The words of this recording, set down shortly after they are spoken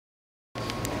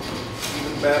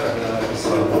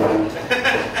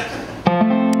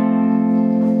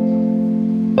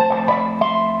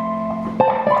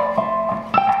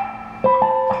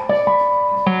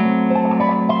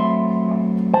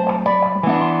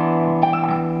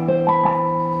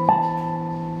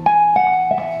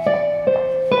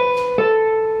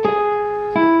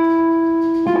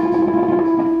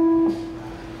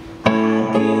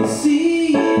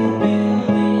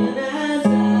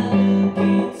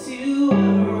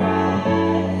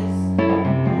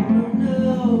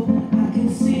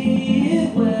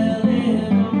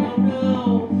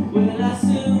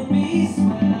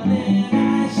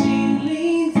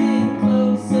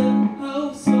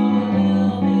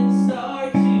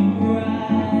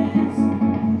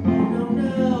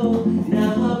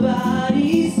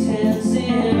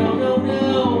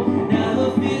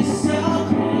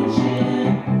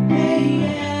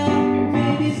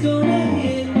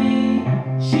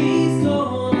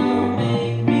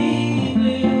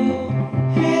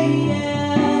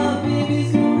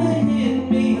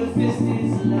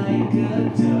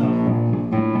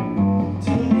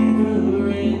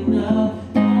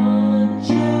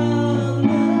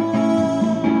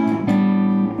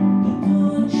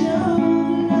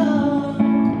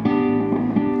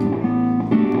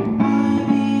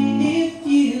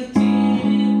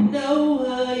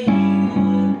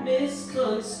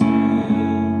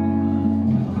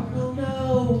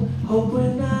Hope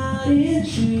we're not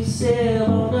intrusive,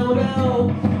 oh no,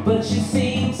 no. But she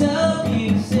seems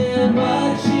abusive,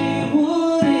 but she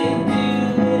wouldn't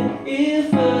do it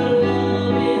if her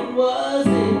loving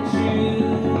wasn't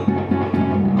true.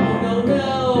 Oh no,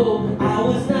 no, I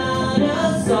was not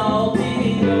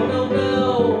assaulted, oh no,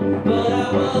 no, but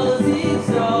I was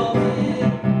exalted.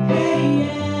 Hey,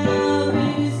 yeah,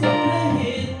 baby's gonna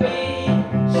hit me,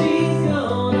 she's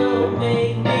gonna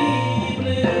make me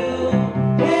blue.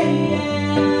 Hey,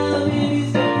 yeah,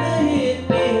 baby's gonna hit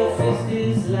me, her fist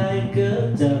is like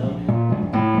a dove,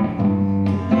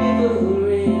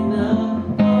 delivering a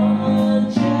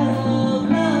punch of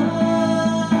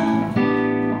love,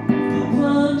 the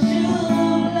punch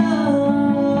of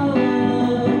love,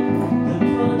 the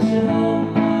punch of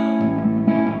love.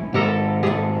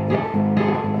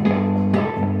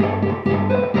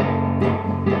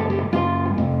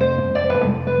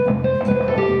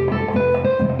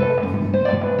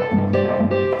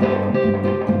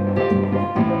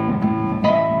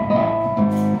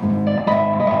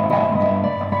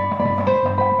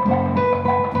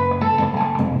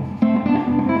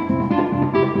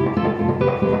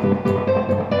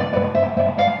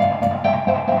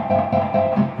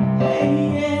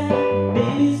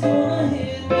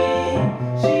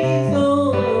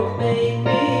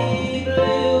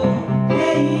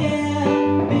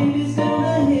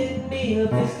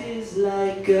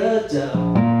 Like a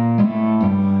dove.